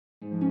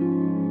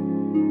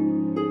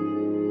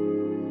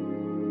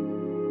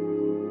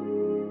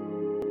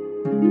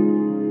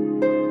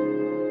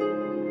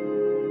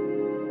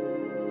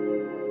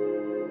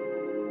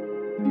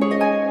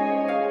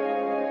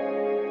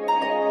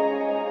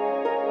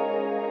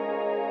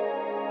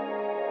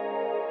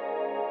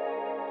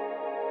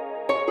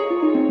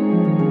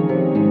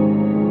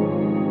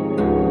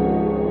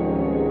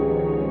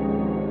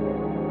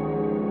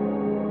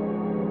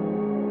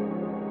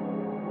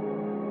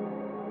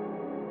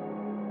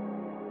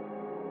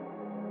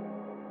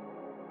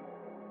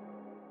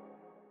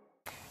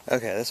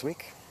Okay, this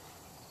week,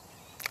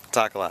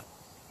 talk a lot.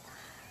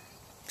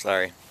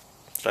 Sorry,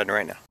 starting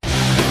right now.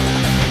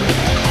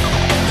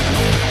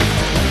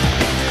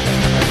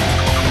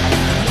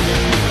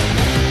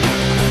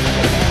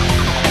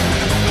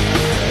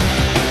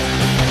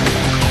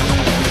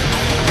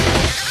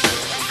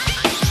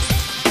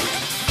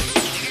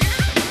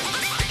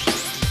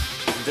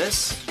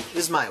 This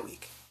is my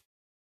week.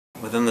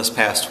 Within this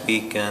past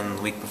week and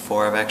the week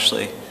before, I've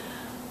actually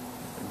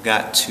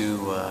got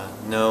to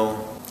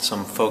know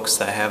some folks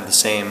that have the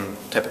same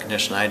type of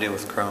condition I do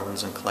with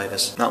Crohn's and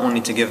colitis. Not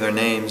wanting to give their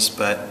names,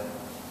 but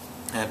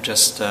I've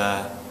just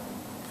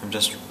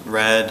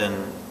read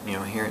and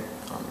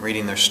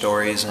reading their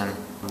stories, and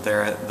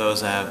there are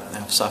those that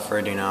have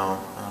suffered,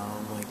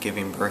 like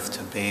giving birth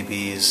to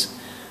babies,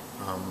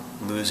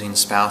 losing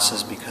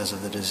spouses because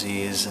of the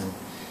disease,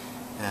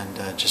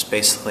 and just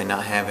basically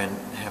not having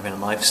a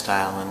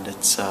lifestyle, and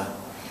it's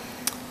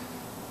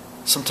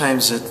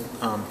sometimes it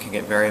can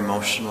get very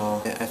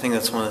emotional. I think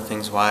that's one of the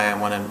things why I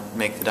want to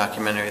make the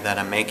documentary that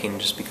I'm making,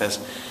 just because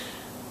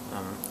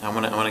I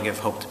want to give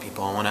hope to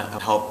people. I want to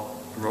help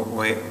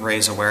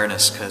raise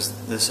awareness,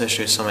 because this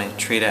issue, so many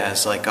treat it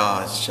as like,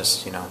 oh, it's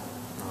just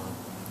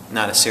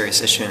not a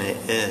serious issue, and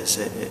it is.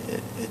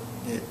 It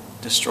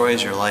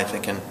destroys your life.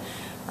 It can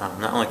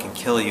not only can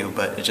kill you,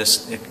 but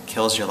it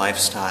kills your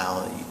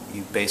lifestyle.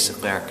 You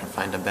basically are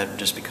confined to bed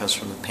just because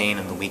from the pain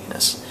and the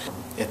weakness.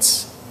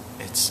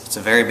 It's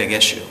a very big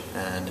issue,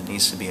 and it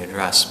needs to be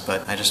addressed.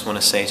 But I just want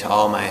to say to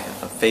all my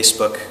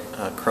Facebook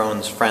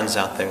Crohn's friends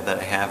out there that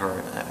I have,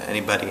 or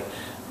anybody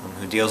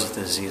who deals with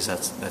the disease,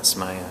 that's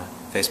my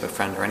Facebook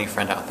friend, or any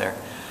friend out there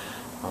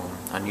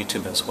on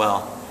YouTube as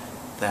well,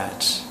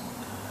 that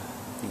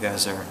you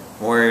guys are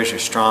warriors, you're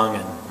strong,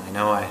 and I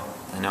know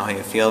how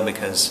you feel,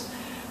 because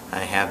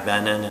I have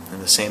been in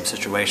the same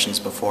situations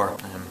before.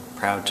 I'm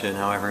proud to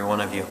know every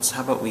one of you. So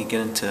how about we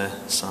get into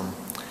some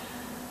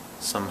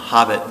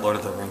Hobbit, Lord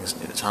of the Rings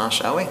news, huh,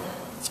 shall we? I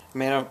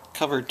may not have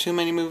covered too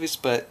many movies,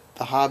 but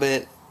the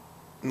Hobbit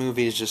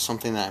movie is just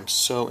something that I'm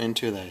so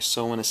into, that I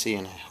so want to see,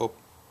 and I hope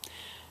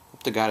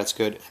to God it's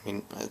good. I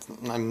mean,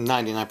 I'm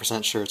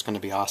 99% sure it's going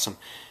to be awesome.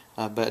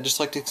 But I'd just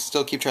like to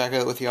still keep track of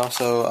it with you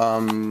also.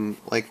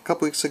 Like a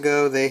couple weeks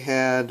ago, they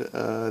had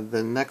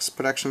the next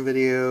production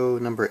video,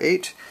 number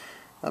 8.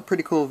 A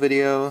pretty cool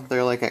video.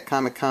 They're like at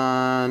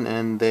Comic-Con,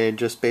 and they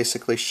just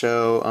basically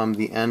show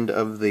the end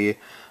of the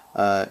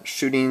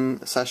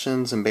shooting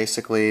sessions, and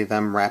basically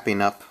them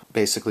wrapping up,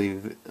 basically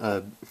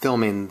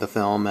filming the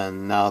film,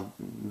 and now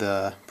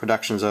the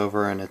production's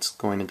over and it's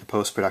going into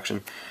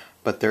post-production.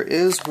 But there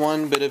is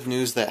one bit of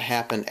news that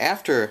happened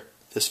after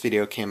this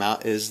video came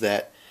out, is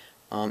that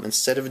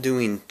instead of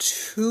doing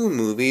 2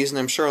 movies, and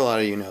I'm sure a lot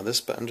of you know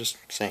this, but I'm just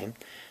saying,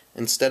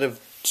 instead of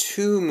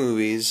 2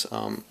 movies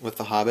with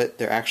The Hobbit,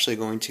 they're actually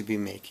going to be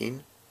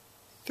making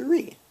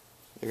 3.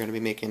 They're going to be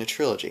making a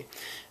trilogy.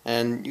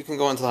 And you can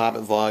go into the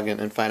Hobbit vlog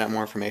and find out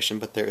more information,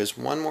 but there is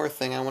one more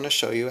thing I want to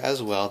show you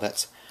as well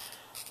that's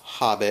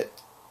Hobbit,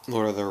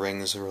 Lord of the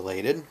Rings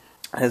related.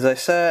 As I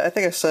said, I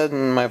think I said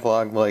in my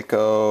vlog like,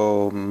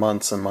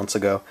 months and months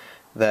ago,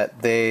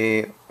 that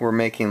they were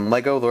making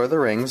Lego Lord of the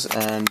Rings,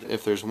 and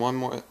if there's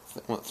one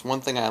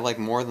thing I like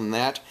more than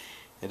that,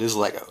 it is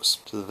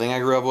Legos. It's the thing I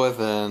grew up with,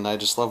 and I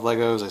just love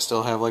Legos. I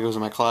still have Legos in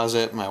my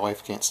closet. My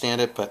wife can't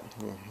stand it, but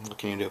what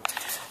can you do?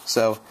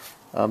 So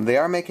they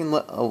are making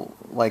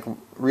like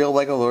real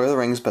Lego Lord of the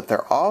Rings, but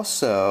they're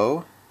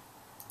also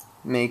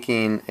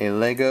making a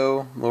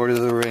Lego Lord of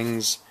the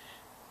Rings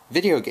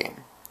video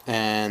game.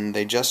 And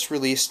they just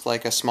released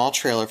like a small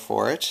trailer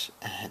for it,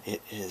 and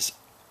it is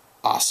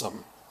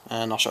awesome.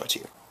 And I'll show it to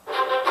you.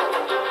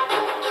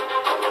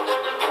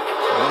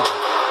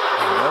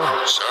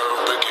 So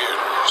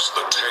begins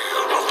the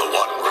tale of the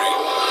One Ring.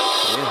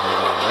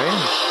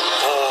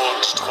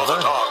 Forged for the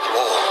Dark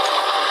Lord,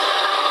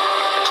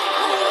 to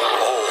rule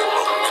all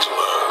of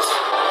Middle-earth.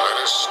 There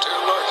is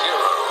still a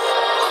hero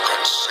who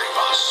can save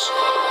us.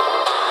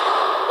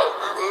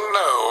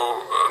 No,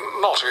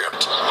 not him.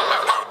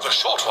 No, the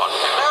short one.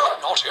 No,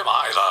 not him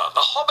either.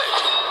 The Hobbit.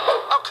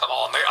 Oh, come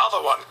on, the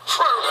other one.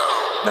 Frodo.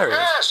 There he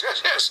is.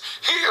 Yes.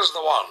 He is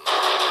the one.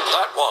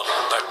 That one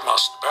that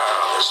must bear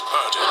this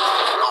burden.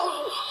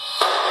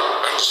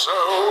 And so,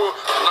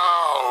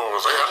 now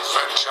the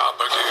adventure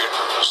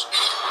begins.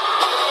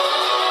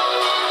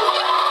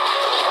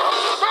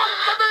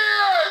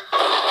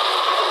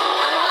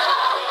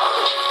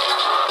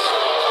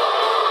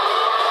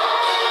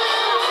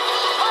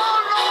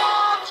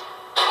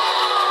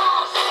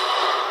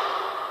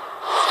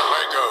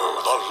 Lego,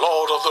 the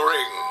Lord of the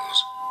Rings.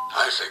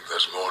 I think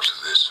there's more to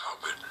this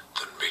Hobbit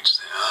than meets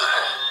the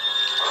eye.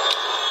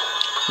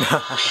 Be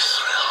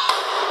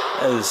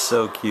thrilled. That is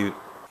so cute.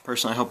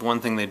 Personally, I hope one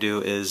thing they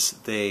do is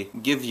they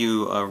give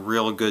you a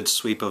real good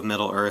sweep of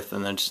Middle-earth,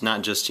 and then it's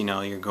not just,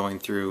 you're going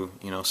through,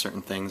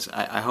 certain things.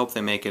 I hope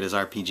they make it as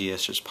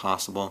RPG-ish as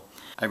possible.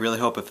 I really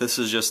hope if this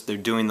is just they're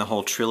doing the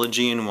whole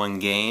trilogy in one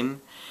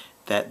game,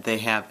 that they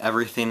have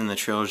everything in the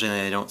trilogy and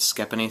they don't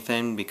skip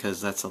anything,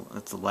 because that's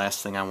the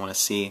last thing I want to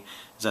see,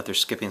 is that they're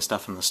skipping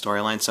stuff in the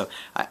storyline. So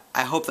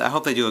I hope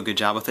they do a good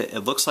job with it.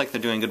 It looks like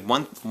they're doing good.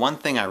 One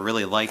thing I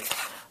really like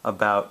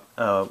about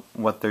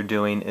what they're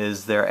doing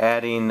is they're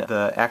adding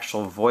the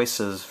actual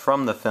voices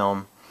from the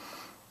film.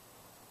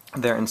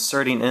 They're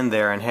inserting in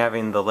there and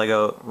having the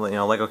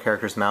Lego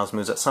characters' mouths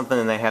move. That's something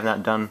that they have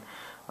not done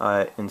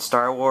in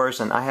Star Wars,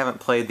 and I haven't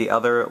played the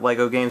other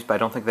Lego games, but I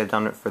don't think they've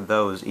done it for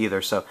those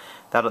either. So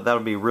that'll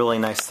be a really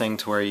nice thing,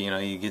 to where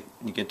you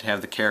get to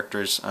have the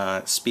characters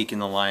speaking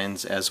the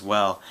lines as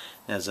well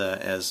as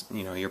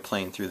you're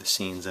playing through the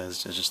scenes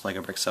as just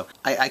Lego bricks. So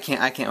I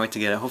can't wait to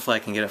get it. Hopefully I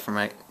can get it for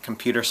my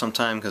computer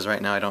sometime, because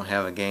right now I don't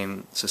have a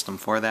game system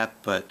for that.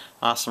 But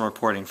awesome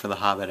reporting for The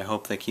Hobbit. I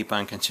hope they keep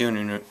on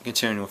continuing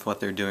with what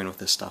they're doing with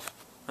this stuff.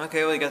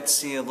 Okay, well, you got to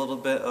see a little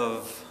bit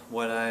of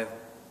what I've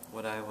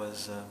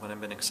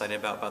been excited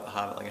about The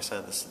Hobbit. Like I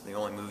said, this is the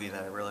only movie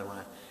that I really want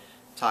to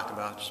talk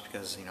about, just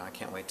because I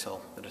can't wait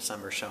till the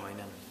December showing,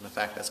 and the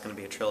fact that it's going to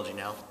be a trilogy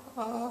now.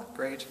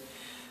 Great.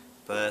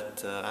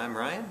 But I'm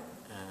Ryan,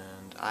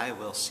 and I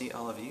will see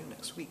all of you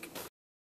next week.